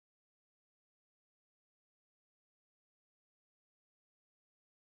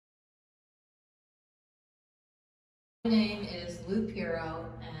My name is Lou Pirro,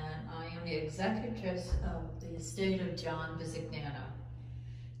 and I am the executrix of the estate of John Bisignano.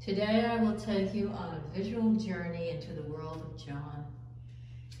 Today I will take you on a visual journey into the world of John.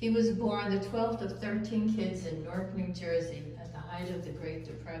 He was born the 12th of 13 kids in Newark, New Jersey at the height of the Great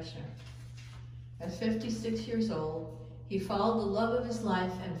Depression. At 56 years old, he followed the love of his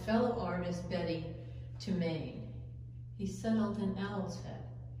life and fellow artist Betty to Maine. He settled in Owl's Head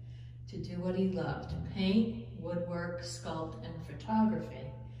to do what he loved, paint, woodwork, sculpt, and photography,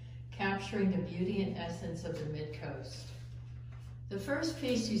 capturing the beauty and essence of the Mid-Coast. The first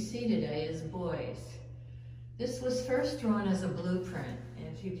piece you see today is Boys. This was first drawn as a blueprint,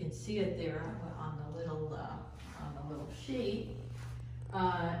 and if you can see it there on the little sheet,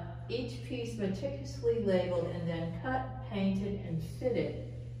 each piece meticulously labeled and then cut, painted, and fitted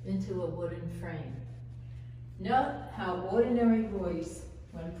into a wooden frame. Note how ordinary boys,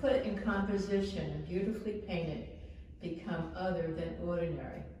 when put in composition and beautifully painted, become other than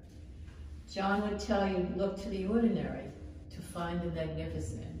ordinary. John would tell you, look to the ordinary to find the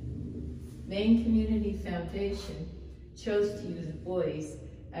magnificent. Maine Community Foundation chose to use Boys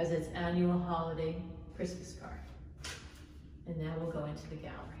as its annual holiday Christmas card. And now we'll go into the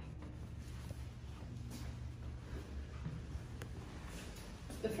gallery.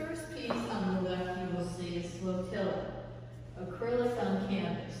 The first piece on the left you will see is Flotilla, acrylic on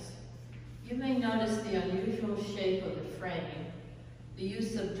canvas. You may notice the unusual shape of the frame, the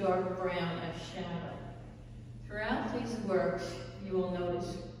use of dark brown as shadow. Throughout these works, you will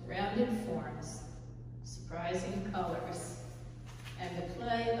notice rounded forms, surprising colors, and the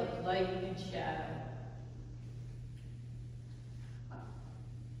play of light and shadow.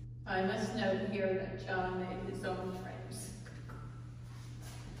 I must note here that John made his own frames.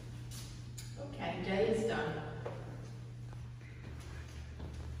 Okay, day is done.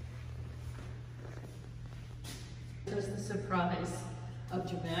 There's the surprise of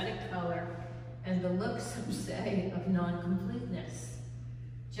dramatic color and the look, some say, of non-completeness.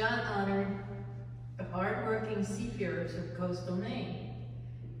 John honored the hard-working seafarers of coastal Maine.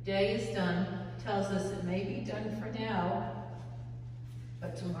 Day is done tells us it may be done for now,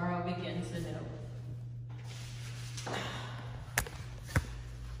 but tomorrow begins anew.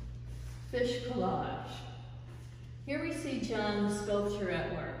 Fish collage. Here we see John's sculpture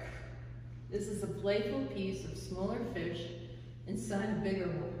at work. This is a playful piece of smaller fish inside a bigger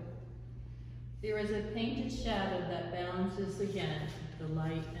one. There is a painted shadow that balances again the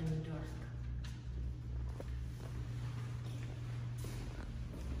light and the dark.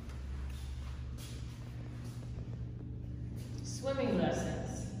 Swimming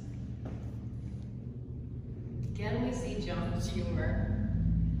lessons. Again, we see John's humor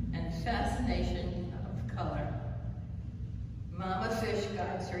and fascination of color. Mama fish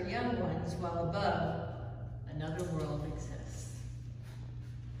guides her young ones while above, another world exists.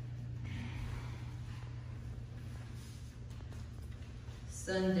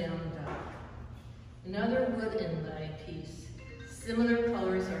 Sundown Dock. Another wood inlay piece. Similar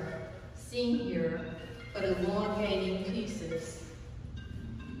colors are seen here, but elongating pieces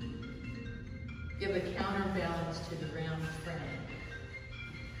give a counterbalance to the round frame.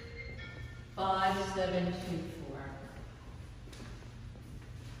 5724.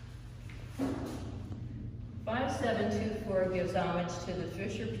 5724 gives homage to the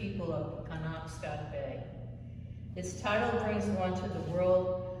fisher people of Penobscot Bay. Its title brings one to the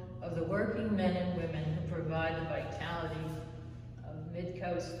world of the working men and women who provide the vitality of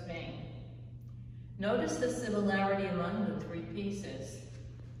Mid-Coast Maine. Notice the similarity among the three pieces.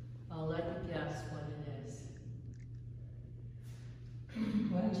 I'll let you guess what it is.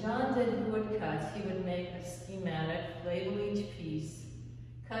 When John did woodcuts, he would make a schematic, label each piece,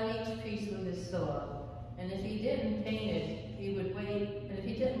 cut each piece with his saw, and if he didn't paint it, he would wait, and if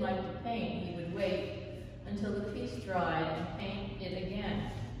he didn't like the paint, he would wait until the piece dried and paint it again.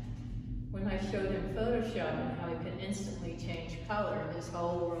 When I showed him Photoshop and how he could instantly change color, his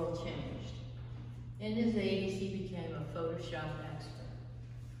whole world changed. In his 80s, he became a Photoshop expert.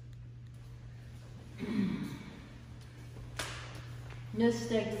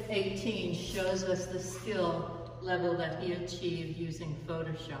 Mystic 18 shows us the skill level that he achieved using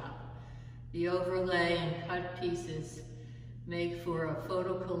Photoshop. The overlay and cut pieces make for a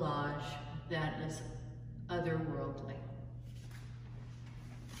photo collage that is otherworldly.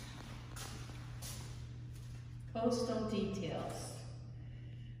 Coastal details.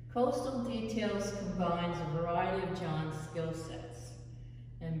 Coastal details combines a variety of John's skill sets: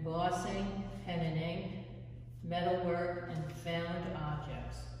 embossing, pen and ink, metalwork, and found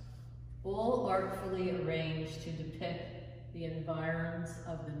objects, all artfully arranged to depict the environs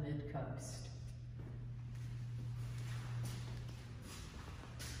of the Mid-Coast.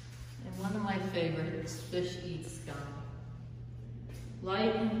 One of my favorites, fish eat sky.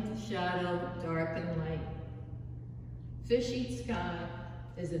 Light and shadow, dark and light. Fish eat sky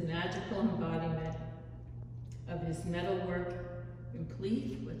is a magical embodiment of his metalwork,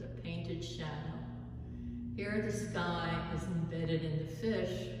 complete with a painted shadow. Here the sky is embedded in the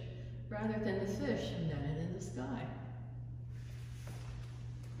fish, rather than the fish embedded in the sky.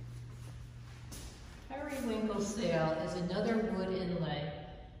 Periwinkle sail is another wood inlay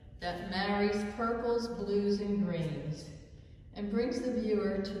that marries purples, blues, and greens and brings the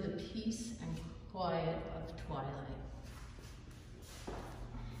viewer to the peace and quiet of twilight.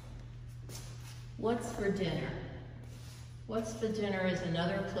 What's for dinner? What's for dinner is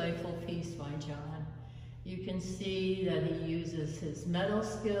another playful piece by John. You can see that he uses his metal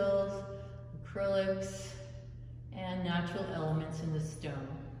skills, acrylics, and natural elements in the stone.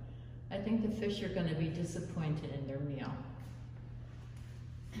 I think the fish are going to be disappointed in their meal.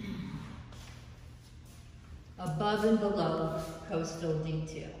 Above and below coastal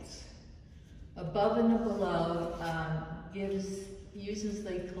details. Above and below uses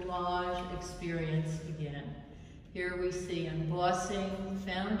the collage experience again. Here we see embossing,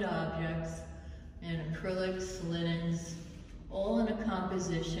 found objects, and acrylics, linens, all in a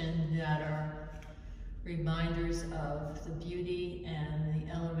composition that are reminders of the beauty and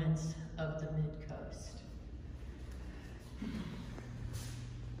the elements of the mid-coast.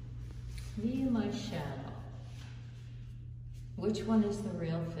 Me and my shadow. Which one is the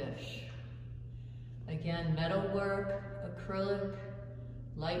real fish? Again, metalwork, acrylic,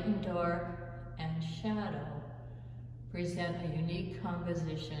 light and dark, and shadow present a unique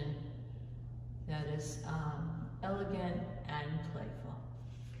composition that is elegant and playful.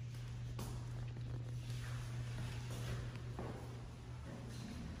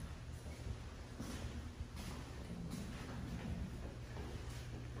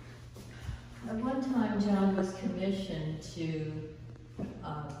 At one time, John was commissioned to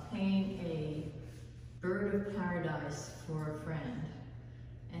paint a bird of paradise for a friend.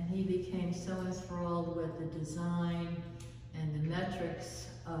 And he became so enthralled with the design and the metrics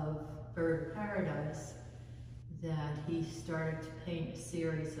of bird of paradise that he started to paint a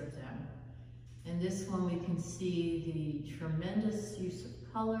series of them. In this one, we can see the tremendous use of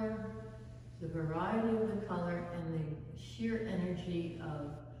color, the variety of the color, and the sheer energy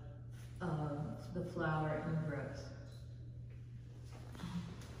of the flower and growth.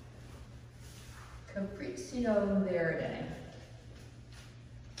 Capriccio Verde.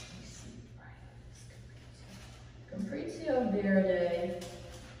 Capriccio Verde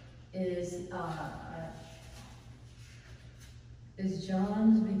is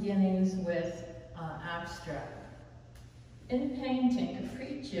John's beginnings with abstract. In painting,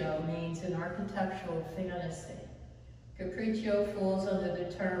 capriccio means an architectural fantasy. Capriccio falls under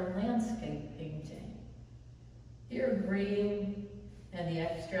the term landscape painting. Here, green and the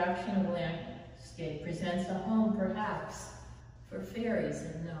abstraction of landscape presents a home, perhaps, for fairies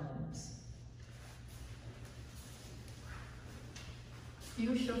and gnomes.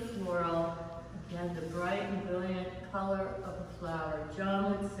 Fuchsia floral, again, the bright and brilliant color of a flower.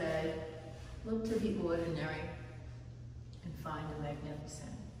 John would say, look to the ordinary and find the magnificent.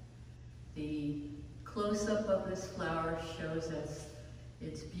 The close-up of this flower shows us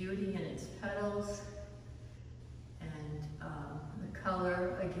its beauty and its petals, and the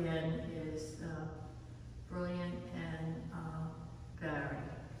color, again, is brilliant and varied.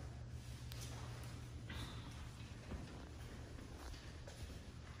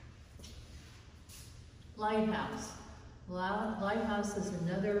 Lighthouse. Lighthouse is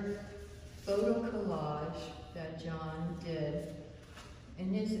another photo collage that John did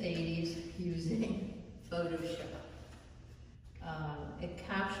in his 80s using Photoshop. It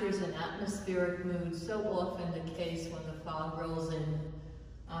captures an atmospheric mood, so often the case when the fog rolls in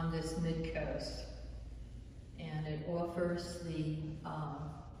on this mid-coast. And it offers the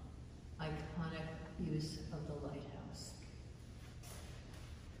iconic use of the lighthouse.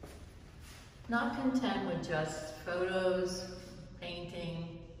 Not content with just photos,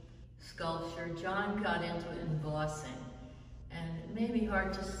 painting, sculpture, John got into embossing. And it may be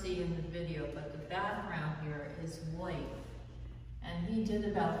hard to see in the video, but the background here is white. And he did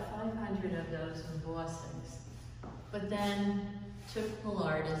about 500 of those embossings. But then, typical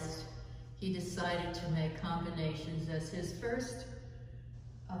artist, he decided to make combinations as his first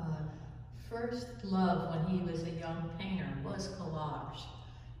love when he was a young painter was collage.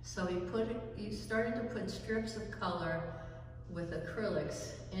 So he started to put strips of color with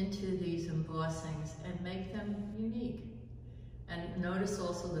acrylics into these embossings and make them unique. And notice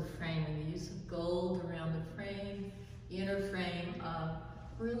also the framing, the use of gold around the frame, the inner frame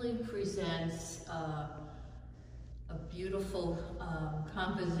really presents a beautiful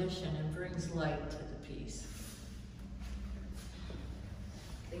composition and brings light to the piece.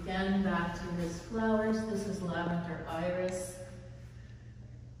 Again, back to his flowers. This is lavender iris.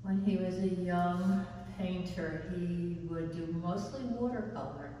 When he was a young painter, he would do mostly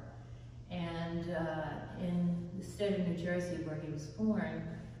watercolor. And in the state of New Jersey, where he was born,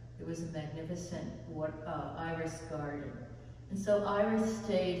 there was a magnificent iris garden. And so iris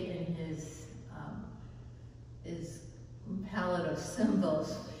stayed in his palette of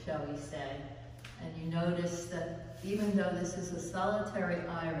symbols, shall we say. And you notice that even though this is a solitary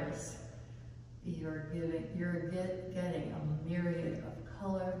iris, you're getting a myriad of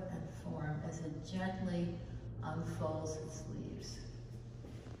color and form as it gently unfolds its leaves.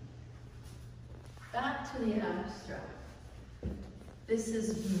 Back to the abstract. This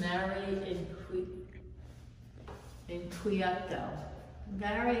is Mary Inquieto.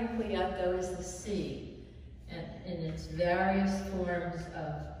 Mary Inquieto is the sea, and in its various forms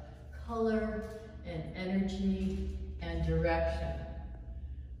of color and energy and direction.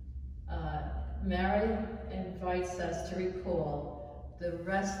 Mary invites us to recall the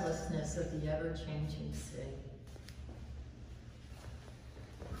restlessness of the ever-changing sea.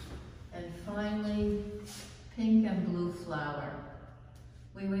 And finally, pink and blue flower.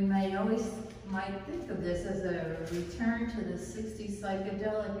 We might think of this as a return to the 60s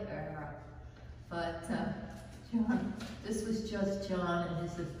psychedelic era, but this was just John and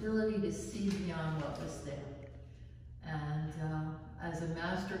his ability to see beyond what was there. And as a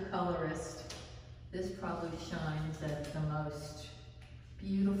master colorist, this probably shines as the most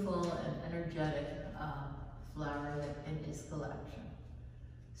beautiful and energetic flower in his collection.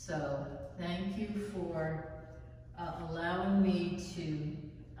 So thank you for allowing me to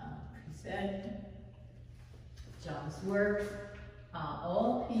present John's work.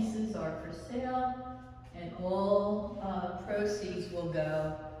 All pieces are for sale, and all proceeds will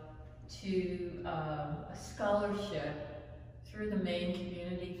go to a scholarship through the Maine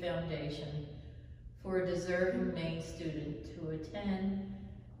Community Foundation for a deserving Maine student to attend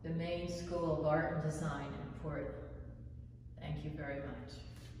the Maine School of Art and Design in Portland. Thank you very much.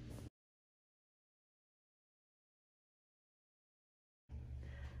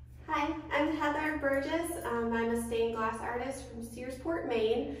 Hi, I'm Heather Burgess. I'm a stained glass artist from Searsport,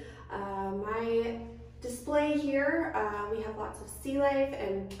 Maine. My display here, we have lots of sea life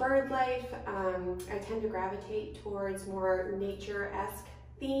and bird life. I tend to gravitate towards more nature-esque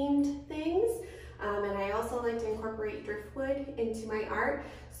themed things. And I also like to incorporate driftwood into my art.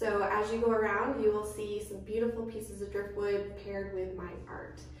 So as you go around, you will see some beautiful pieces of driftwood paired with my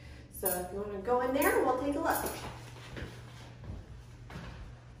art. So if you want to go in there, we'll take a look.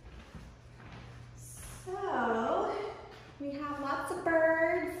 So we have lots of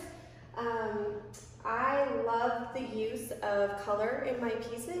birds. I love the use of color in my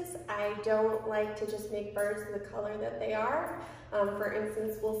pieces. I don't like to just make birds the color that they are. For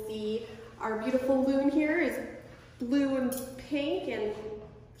instance, we'll see our beautiful loon here is blue and pink and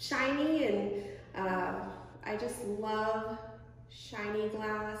shiny, and I just love shiny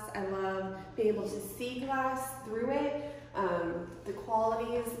glass. I love being able to see glass through it. The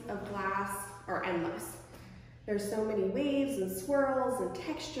qualities of glass are endless. There's so many waves and swirls and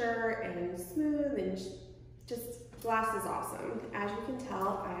texture and smooth, and just glass is awesome. As you can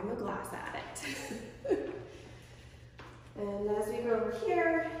tell, I am a glass addict. And as we go over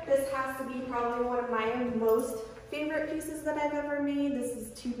here, this has to be probably one of my most favorite pieces that I've ever made. This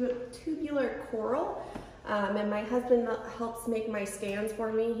is tubular coral. And my husband helps make my stands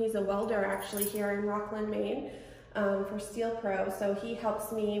for me. He's a welder actually here in Rockland, Maine, for Steel Pro. So he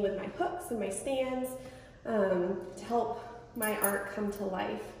helps me with my hooks and my stands to help my art come to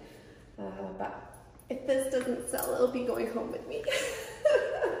life. But if this doesn't sell, it'll be going home with me.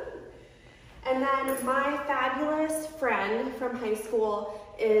 And then my fabulous friend from high school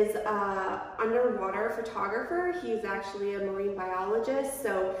is an underwater photographer. He's actually a marine biologist,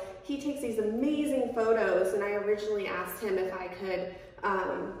 so he takes these amazing photos, and I originally asked him if I could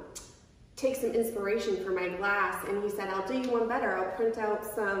take some inspiration for my glass, and he said, I'll do you one better. I'll print out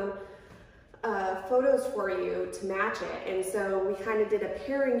some photos for you to match it. And so we kind of did a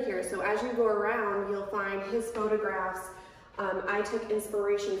pairing here. So as you go around, you'll find his photographs. I took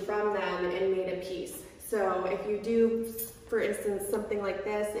inspiration from them and made a piece. So if you do, for instance, something like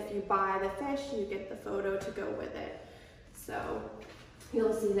this, if you buy the fish, you get the photo to go with it. So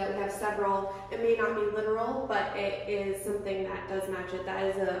you'll see that we have several. It may not be literal, but it is something that does match it. That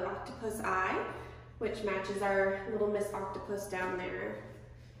is an octopus eye, which matches our little Miss Octopus down there.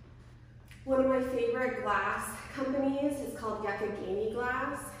 One of my favorite glass companies is called Bisignano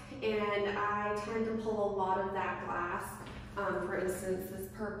glass, and I tend to pull a lot of that glass. For instance, this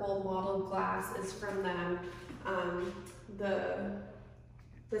purple mottled glass is from them.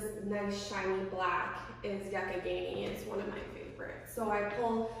 This nice shiny black is Bisignano. It's one of my favorites. So I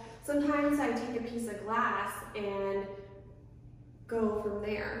pull, sometimes I take a piece of glass and go from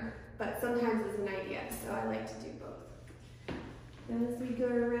there, but sometimes it's an idea, so I like to do both. As we go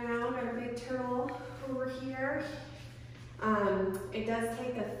around our big turtle over here, it does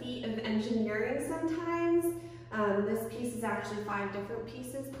take a feat of engineering sometimes. This piece is actually 5 different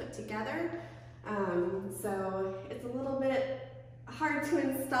pieces put together, so it's a little bit hard to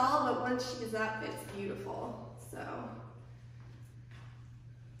install, but once she's up, it's beautiful. So,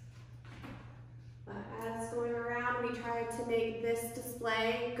 but as going around, we tried to make this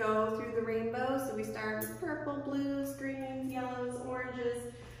display go through the rainbow. So we started with purple, blues, greens, yellows,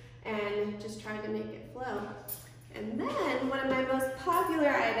 oranges, and just tried to make it flow. And then one of my most popular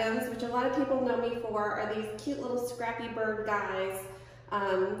items, which a lot of people know me for, are these cute little scrappy bird guys.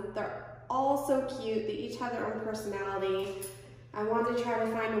 They're all so cute. They each have their own personality. I wanted to try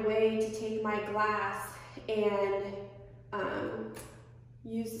to find a way to take my glass and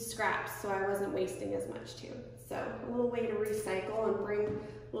use the scraps so I wasn't wasting as much too. So a little way to recycle and bring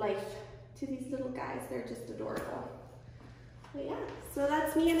life to these little guys. They're just adorable. But yeah, so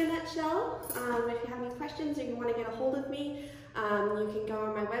that's me in a nutshell. If you have any questions or you want to get a hold of me, you can go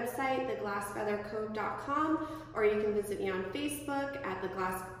on my website, theglassfeathercove.com, or you can visit me on Facebook at The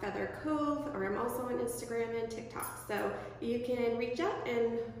Glass Feather Cove, or I'm also on Instagram and TikTok. So you can reach out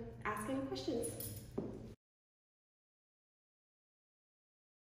and ask any questions.